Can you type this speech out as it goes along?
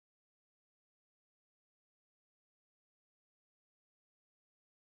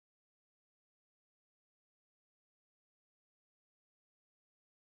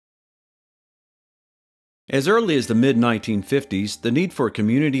As early as the mid-1950s, the need for a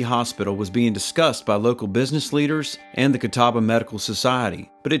community hospital was being discussed by local business leaders and the Catawba Medical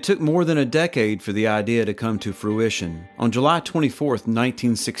Society, but it took more than a decade for the idea to come to fruition. On July 24,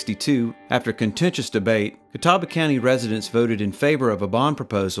 1962, after contentious debate, Catawba County residents voted in favor of a bond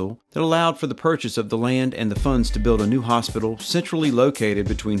proposal that allowed for the purchase of the land and the funds to build a new hospital centrally located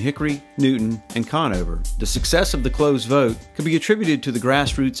between Hickory, Newton, and Conover. The success of the closed vote could be attributed to the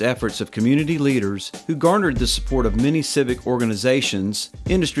grassroots efforts of community leaders who garnered the support of many civic organizations,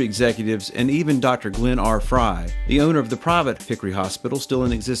 industry executives, and even Dr. Glenn R. Fry, the owner of the private Hickory Hospital still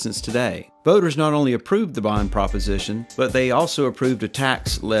in existence today. Voters not only approved the bond proposition, but they also approved a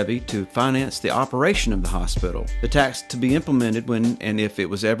tax levy to finance the operation of the hospital. The tax to be implemented when and if it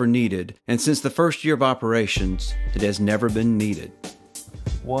was ever needed, and since the first year of operations, it has never been needed.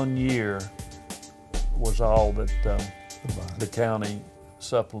 1 year was all that the county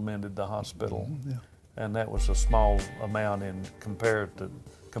supplemented the hospital, and that was a small amount in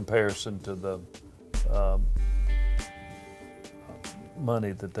comparison to the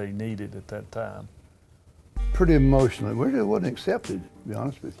money that they needed at that time. Pretty emotional. It wasn't accepted, to be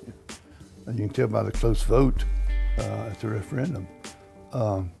honest with you. And you can tell by the close vote at the referendum.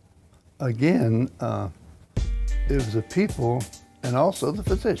 Again, it was the people and also the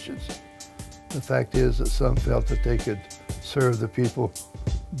physicians. The fact is that some felt that they could serve the people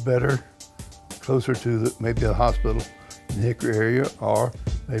better, closer to maybe a hospital in the Hickory area, or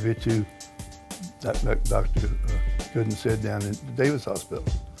maybe to that Dr. Gooden said down in the Davis Hospital.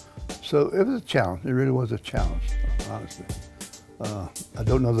 So it was a challenge. It really was a challenge, honestly. I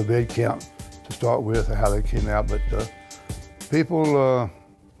don't know the bed count to start with or how they came out, but people,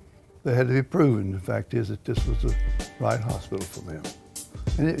 they had to be proven. The fact is that this was the right hospital for them.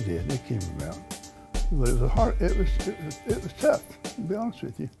 And it did, it came about. But it was tough, to be honest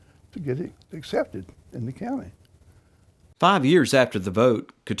with you, to get it accepted in the county. 5 years after the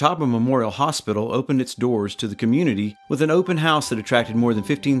vote, Catawba Memorial Hospital opened its doors to the community with an open house that attracted more than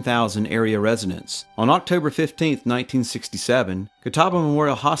 15,000 area residents. On October 15, 1967, Catawba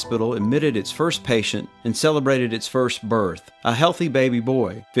Memorial Hospital admitted its first patient and celebrated its first birth, a healthy baby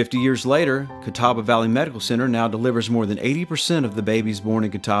boy. 50 years later, Catawba Valley Medical Center now delivers more than 80% of the babies born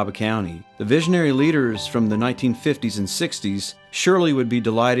in Catawba County. The visionary leaders from the 1950s and 60s surely would be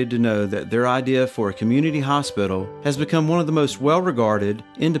delighted to know that their idea for a community hospital has become one of the most well-regarded,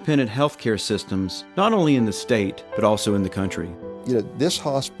 independent healthcare systems, not only in the state, but also in the country. You know, this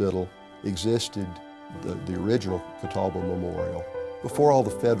hospital existed, the original Catawba Memorial, before all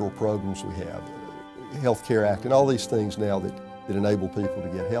the federal programs we have, Health Care Act, and all these things now that enable people to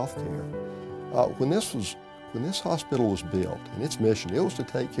get health care. When this hospital was built, and its mission, it was to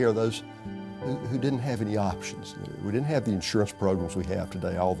take care of those who didn't have any options. We didn't have the insurance programs we have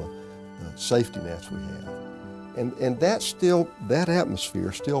today, all the safety nets we have. And that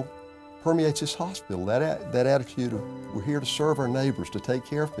atmosphere still permeates this hospital, that attitude of we're here to serve our neighbors, to take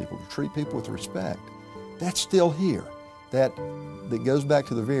care of people, to treat people with respect. That's still here. That goes back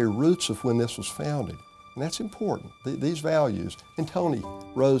to the very roots of when this was founded. And that's important, these values. And Tony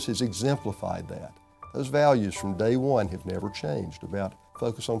Rose has exemplified that. Those values from day one have never changed about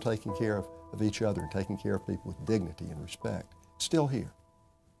focus on taking care of each other and taking care of people with dignity and respect. It's still here.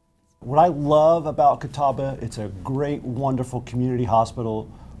 What I love about Catawba, it's a great, wonderful community hospital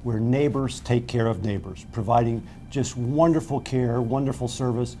where neighbors take care of neighbors, providing just wonderful care, wonderful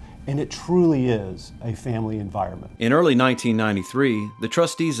service, and it truly is a family environment. In early 1993, the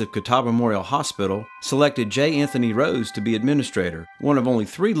trustees of Catawba Memorial Hospital selected J. Anthony Rose to be administrator, one of only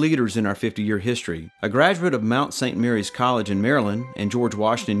 3 leaders in our 50-year history. A graduate of Mount St. Mary's College in Maryland and George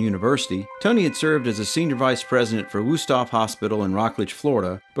Washington University, Tony had served as a senior vice president for Wusthof Hospital in Rockledge,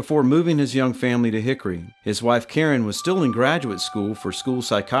 Florida, before moving his young family to Hickory. His wife Karen was still in graduate school for school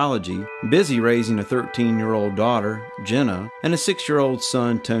psychology, busy raising a 13-year-old daughter, Jenna, and a 6-year-old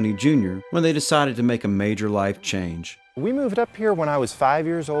son, Tony Jr., when they decided to make a major life change. We moved up here when I was 5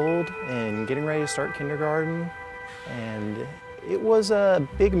 years old and getting ready to start kindergarten, and it was a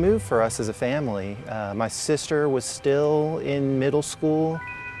big move for us as a family. My sister was still in middle school.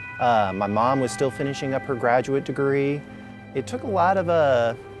 My mom was still finishing up her graduate degree. It took a lot of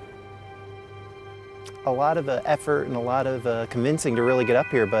effort and a lot of convincing to really get up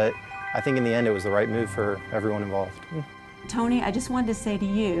here, but I think in the end it was the right move for everyone involved. Tony, I just wanted to say to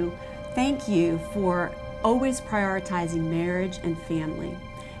you, thank you for always prioritizing marriage and family.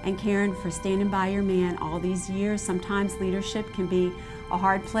 And Karen, for standing by your man all these years. Sometimes leadership can be a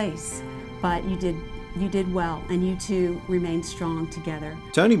hard place, but you did You did well, and you two remained strong together.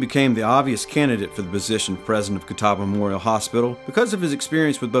 Tony became the obvious candidate for the position of president of Catawba Memorial Hospital because of his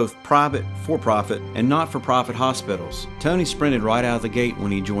experience with both private, for-profit, and not-for-profit hospitals. Tony sprinted right out of the gate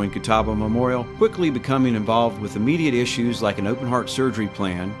when he joined Catawba Memorial, quickly becoming involved with immediate issues like an open-heart surgery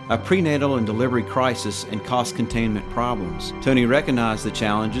plan, a prenatal and delivery crisis, and cost containment problems. Tony recognized the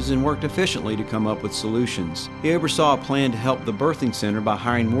challenges and worked efficiently to come up with solutions. He oversaw a plan to help the birthing center by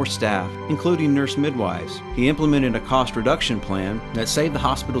hiring more staff, including nurse midwives. He implemented a cost reduction plan that saved the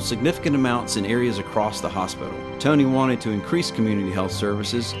hospital significant amounts in areas across the hospital. Tony wanted to increase community health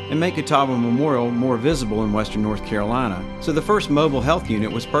services and make Catawba Memorial more visible in western North Carolina, so the first mobile health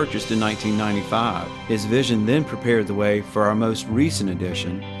unit was purchased in 1995. His vision then prepared the way for our most recent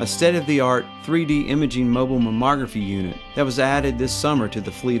addition, a state-of-the-art 3D imaging mobile mammography unit that was added this summer to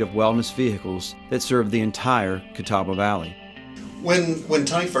the fleet of wellness vehicles that serve the entire Catawba Valley. When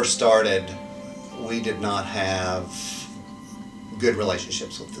Tony first started, we did not have good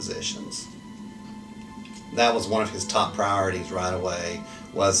relationships with physicians. That was one of his top priorities right away,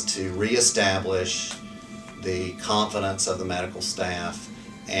 was to reestablish the confidence of the medical staff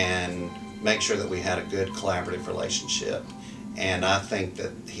and make sure that we had a good collaborative relationship. And I think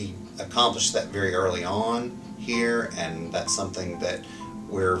that he accomplished that very early on here, and that's something that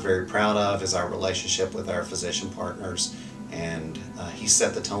we're very proud of, is our relationship with our physician partners. And he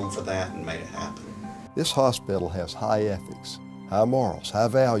set the tone for that and made it happen. This hospital has high ethics, high morals, high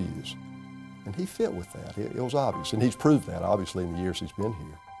values, and he fit with that. It was obvious, and he's proved that, obviously, in the years he's been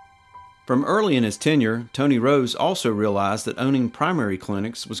here. From early in his tenure, Tony Rose also realized that owning primary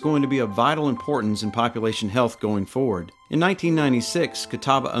clinics was going to be of vital importance in population health going forward. In 1996,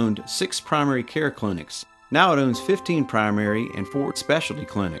 Catawba owned 6 primary care clinics. Now it owns 15 primary and 4 specialty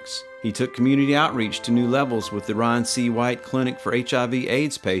clinics. He took community outreach to new levels with the Ryan C. White Clinic for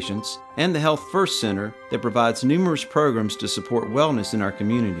HIV/AIDS patients and the Health First Center that provides numerous programs to support wellness in our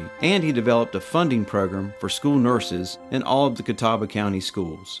community. And he developed a funding program for school nurses in all of the Catawba County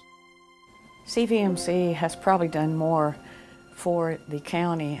schools. CVMC has probably done more for the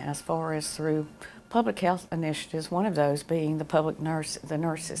county as far as through public health initiatives, one of those being the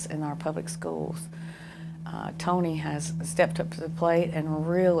nurses in our public schools. Tony has stepped up to the plate and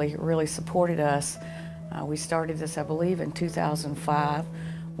really supported us. We started this, I believe, in 2005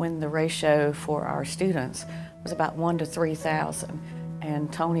 when the ratio for our students was about 1 to 3,000.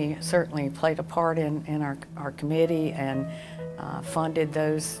 And Tony certainly played a part in our committee and funded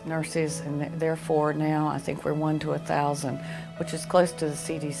those nurses, and therefore now I think we're 1 to 1,000, which is close to the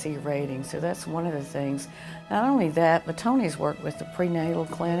CDC rating. So that's one of the things. Not only that, but Tony's worked with the prenatal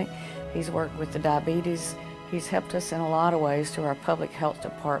clinic. He's worked with the diabetes. He's helped us in a lot of ways through our public health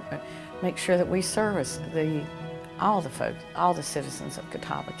department, make sure that we service all the folks, all the citizens of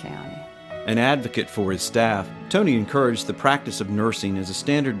Catawba County. An advocate for his staff, Tony encouraged the practice of nursing as a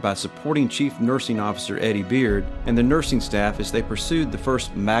standard by supporting Chief Nursing Officer Eddie Beard and the nursing staff as they pursued the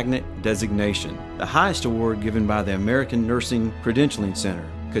first magnet designation, the highest award given by the American Nursing Credentialing Center.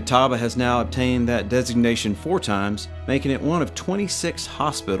 Catawba has now obtained that designation 4 times, making it one of 26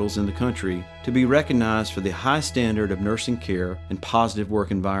 hospitals in the country to be recognized for the high standard of nursing care and positive work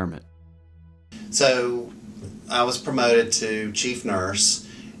environment. So I was promoted to chief nurse,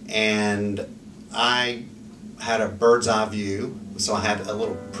 and I had a bird's eye view. So I had a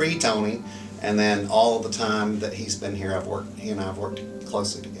little pre-Tony, and then all of the time that he's been here, he and I have worked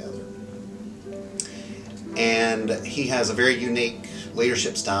closely together. And he has a very unique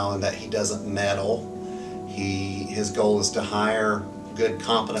leadership style in that he doesn't meddle. His goal is to hire good,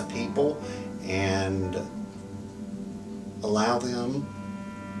 competent people and allow them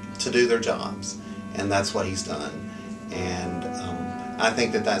to do their jobs, and that's what he's done. And I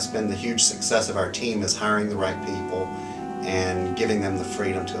think that that's been the huge success of our team, is hiring the right people and giving them the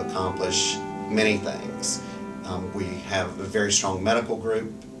freedom to accomplish many things. We have a very strong medical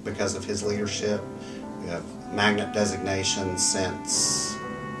group because of his leadership. We have magnet designation since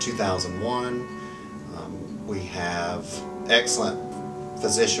 2001. We have excellent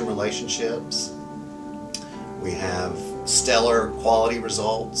physician relationships. We have stellar quality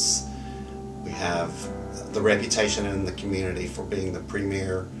results. We have the reputation in the community for being the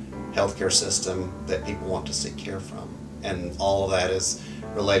premier healthcare system that people want to seek care from. And all of that is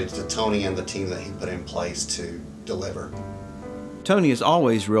related to Tony and the team that he put in place to deliver. Tony has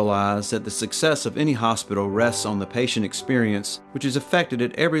always realized that the success of any hospital rests on the patient experience, which is affected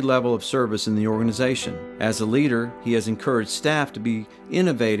at every level of service in the organization. As a leader, he has encouraged staff to be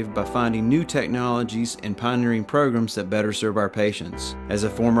innovative by finding new technologies and pioneering programs that better serve our patients. As a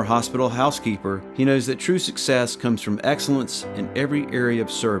former hospital housekeeper, he knows that true success comes from excellence in every area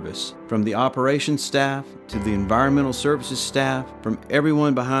of service, from the operations staff to the environmental services staff, from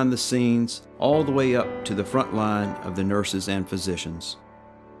everyone behind the scenes, all the way up to the front line of the nurses and physicians.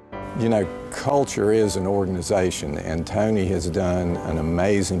 You know, culture is an organization, and Tony has done an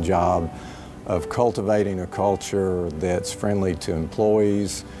amazing job of cultivating a culture that's friendly to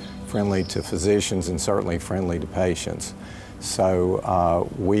employees, friendly to physicians, and certainly friendly to patients. So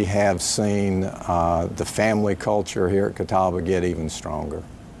we have seen the family culture here at Catawba get even stronger.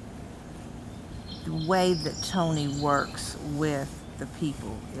 The way that Tony works with the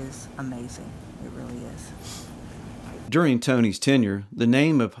people is amazing. It really is. During Tony's tenure, the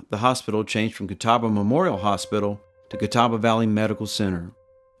name of the hospital changed from Catawba Memorial Hospital to Catawba Valley Medical Center,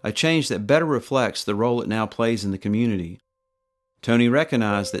 a change that better reflects the role it now plays in the community. Tony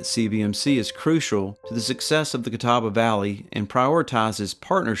recognized that CVMC is crucial to the success of the Catawba Valley and prioritizes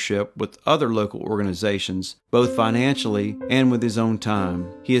partnership with other local organizations, both financially and with his own time.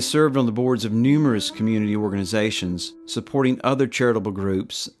 He has served on the boards of numerous community organizations, supporting other charitable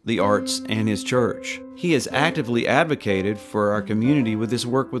groups, the arts, and his church. He has actively advocated for our community with his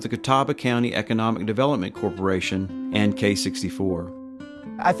work with the Catawba County Economic Development Corporation and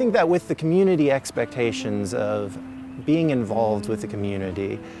K64. I think that with the community expectations of being involved with the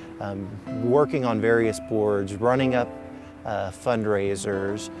community, working on various boards, running up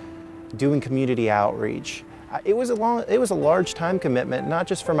fundraisers, doing community outreach. It was a large time commitment, not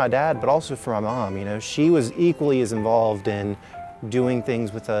just for my dad, but also for my mom. You know, she was equally as involved in doing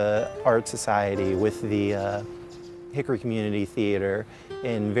things with the Art Society, with the Hickory Community Theater,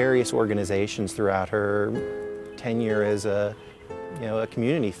 in various organizations throughout her tenure as a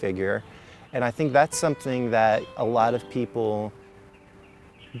community figure. And I think that's something that a lot of people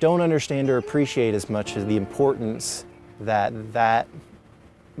don't understand or appreciate as much as the importance that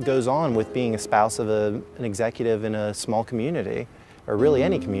goes on with being a spouse of an executive in a small community, or really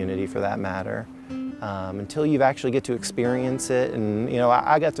any community for that matter, until you actually get to experience it. And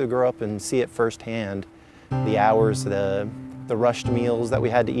I got to grow up and see it firsthand, the hours, the rushed meals that we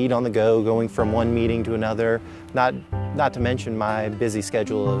had to eat on the go, going from one meeting to another, not to mention my busy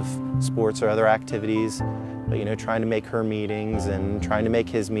schedule of sports or other activities, but trying to make her meetings and trying to make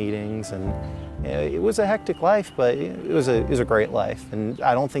his meetings. And it was a hectic life, but it was a great life. And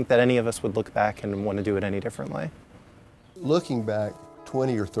I don't think that any of us would look back and want to do it any differently. Looking back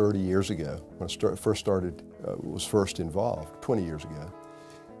 20 or 30 years ago, when I was first involved, 20 years ago,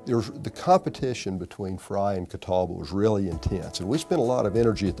 the competition between Fry and Catawba was really intense, and we spent a lot of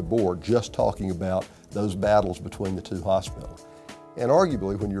energy at the board just talking about those battles between the two hospitals. And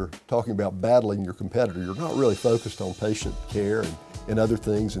arguably, when you're talking about battling your competitor, you're not really focused on patient care and other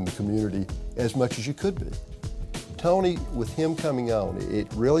things in the community as much as you could be. Tony, with him coming on, it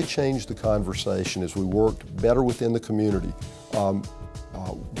really changed the conversation as we worked better within the community,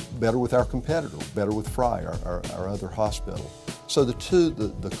 better with our competitor, better with Fry, our other hospital. So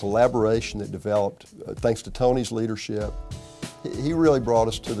the collaboration that developed, thanks to Tony's leadership, he really brought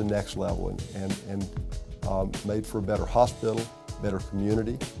us to the next level and made for a better hospital, better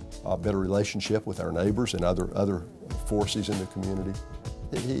community, better relationship with our neighbors and other forces in the community.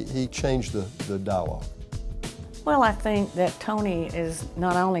 He changed the dialogue. Well, I think that Tony is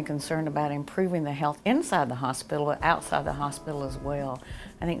not only concerned about improving the health inside the hospital, but outside the hospital as well.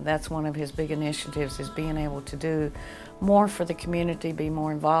 I think that's one of his big initiatives, is being able to do more for the community, be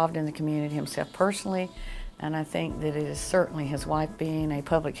more involved in the community himself personally. And I think that it is certainly his wife, being a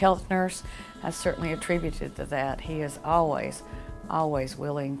public health nurse, has certainly attributed to that. He is always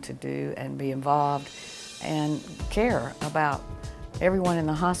willing to do and be involved and care about everyone in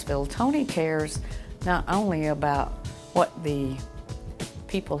the hospital. Tony cares not only about what the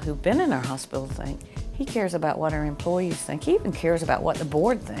people who've been in our hospital think, he cares about what our employees think. He even cares about what the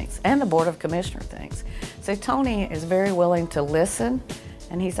board thinks and the Board of Commissioners thinks. So Tony is very willing to listen,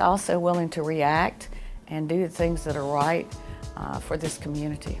 and he's also willing to react and do the things that are right for this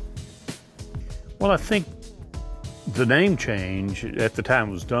community. Well, I think the name change at the time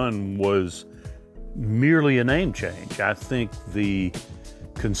it was done was merely a name change. I think the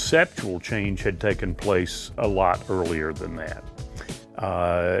conceptual change had taken place a lot earlier than that.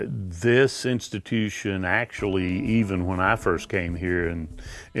 This institution actually, even when I first came here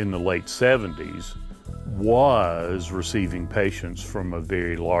in the late 70s, was receiving patients from a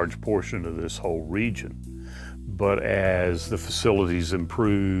very large portion of this whole region. But as the facilities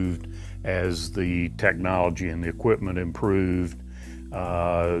improved, as the technology and the equipment improved,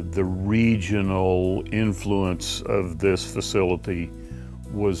 the regional influence of this facility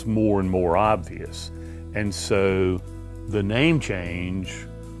was more and more obvious. And so the name change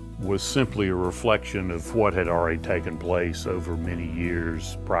was simply a reflection of what had already taken place over many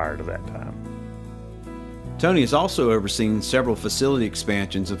years prior to that time. Tony has also overseen several facility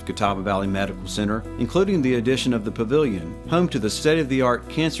expansions of Catawba Valley Medical Center, including the addition of the Pavilion, home to the state-of-the-art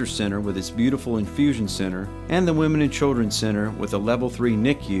Cancer Center with its beautiful infusion center, and the Women and Children's Center with a Level 3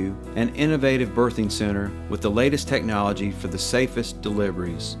 NICU and innovative birthing center with the latest technology for the safest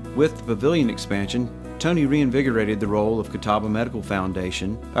deliveries. With the Pavilion expansion, Tony reinvigorated the role of Catawba Medical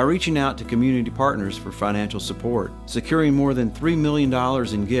Foundation by reaching out to community partners for financial support, securing more than $3 million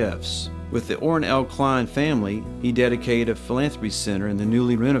in gifts. With the Orrin L. Klein family, he dedicated a philanthropy center in the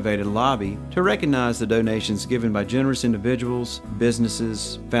newly renovated lobby to recognize the donations given by generous individuals,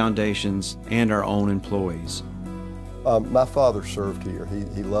 businesses, foundations, and our own employees. My father served here.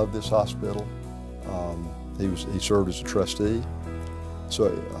 He loved this hospital. He served as a trustee. So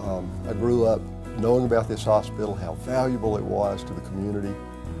I grew up knowing about this hospital, how valuable it was to the community.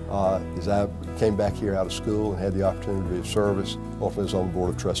 As I came back here out of school and had the opportunity to be of service, ultimately was on the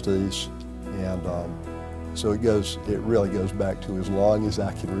Board of Trustees. And so it really goes back to as long as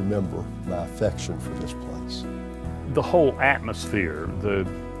I can remember my affection for this place. The whole atmosphere, the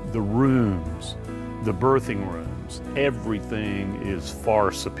rooms, the birthing rooms, everything is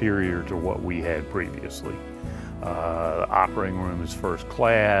far superior to what we had previously. The operating room is first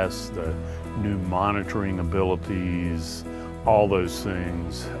class, the new monitoring abilities, all those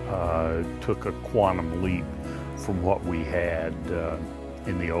things took a quantum leap from what we had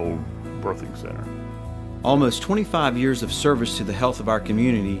in the old birthing center. Almost 25 years of service to the health of our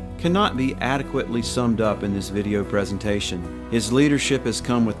community cannot be adequately summed up in this video presentation. His leadership has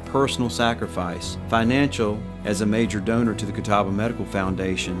come with personal sacrifice, financial as a major donor to the Catawba Medical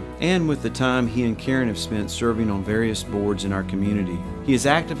Foundation, and with the time he and Karen have spent serving on various boards in our community. He has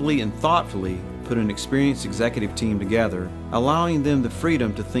actively and thoughtfully put an experienced executive team together, allowing them the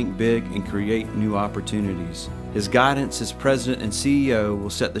freedom to think big and create new opportunities. His guidance as president and CEO will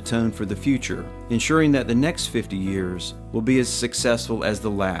set the tone for the future, ensuring that the next 50 years will be as successful as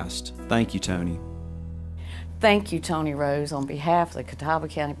the last. Thank you, Tony. Thank you, Tony Rose, on behalf of the Catawba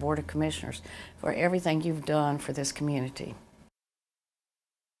County Board of Commissioners for everything you've done for this community.